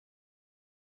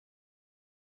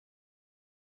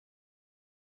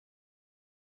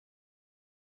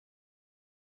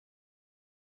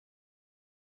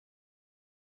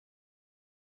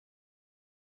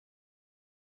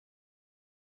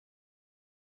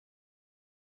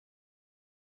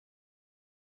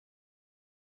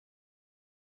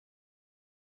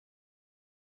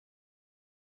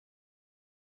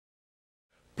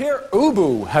Pere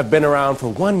Ubu have been around for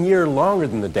 1 year longer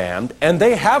than the Damned, and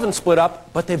they haven't split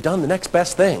up, but they've done the next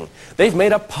best thing. They've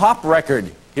made a pop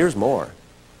record. Here's more.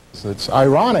 It's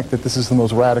ironic that this is the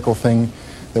most radical thing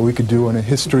that we could do in a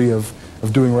history of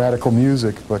doing radical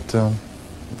music, but it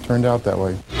turned out that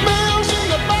way.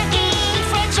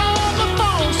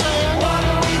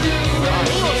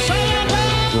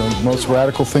 The most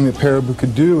radical thing that Pere Ubu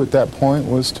could do at that point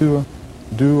was to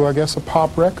do, I guess, a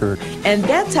pop record. And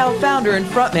that's how founder and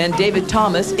frontman David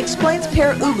Thomas explains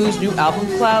Pere Ubu's new album,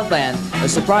 Cloudland, a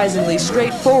surprisingly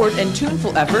straightforward and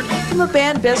tuneful effort from a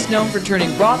band best known for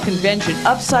turning rock convention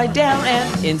upside down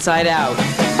and inside out.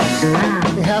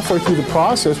 Halfway through the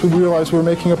process, we realized we were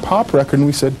making a pop record, and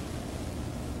we said,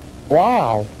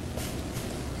 wow,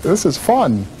 this is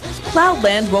fun.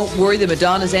 Cloudland won't worry the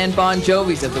Madonnas and Bon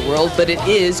Jovis of the world, but it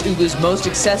is Ubu's most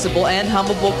accessible and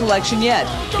hummable collection yet.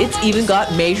 It's even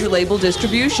got major label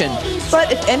distribution.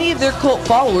 But if any of their cult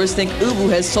followers think Ubu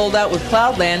has sold out with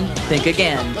Cloudland, think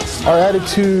again. Our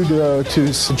attitude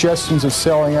to suggestions of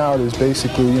selling out is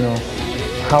basically, you know,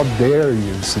 how dare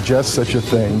you suggest such a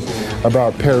thing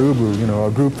about Pere Ubu, you know,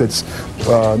 a group that's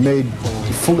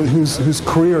whose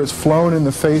career has flown in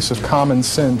the face of common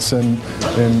sense and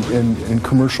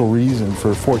commercial reason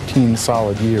for 14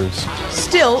 solid years.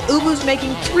 Still, Ubu's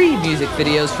making 3 music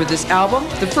videos for this album,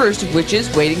 the first of which is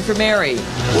Waiting for Mary.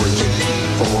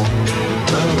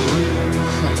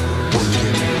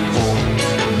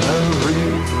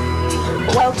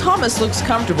 While Thomas looks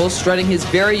comfortable strutting his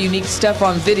very unique stuff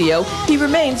on video, he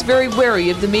remains very wary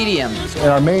of the medium.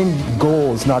 And our main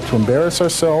goal is not to embarrass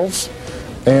ourselves,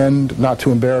 and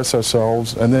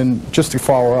then just to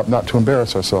follow up, not to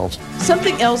embarrass ourselves.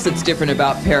 Something else that's different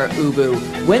about Pere Ubu.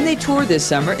 When they tour this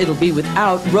summer, it'll be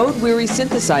without road-weary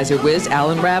synthesizer whiz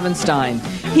Alan Ravenstein.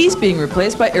 He's being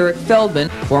replaced by Eric Feldman,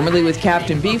 formerly with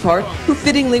Captain Beefheart, who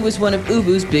fittingly was one of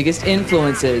Ubu's biggest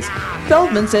influences.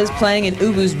 Feldman says playing in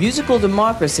Ubu's musical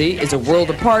democracy is a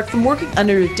world apart from working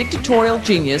under a dictatorial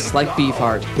genius like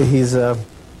Beefheart. He's a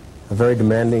very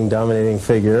demanding, dominating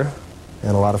figure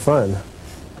and a lot of fun.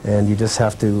 And you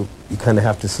kind of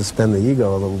have to suspend the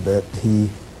ego a little bit. He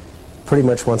pretty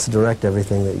much wants to direct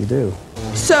everything that you do.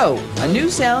 So, a new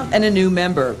sound and a new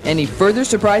member. Any further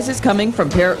surprises coming from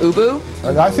Pere Ubu?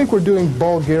 I think we're doing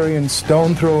Bulgarian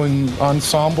stone-throwing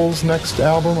ensembles next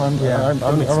album. I'm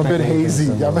a bit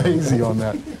hazy. I'm hazy on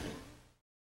that.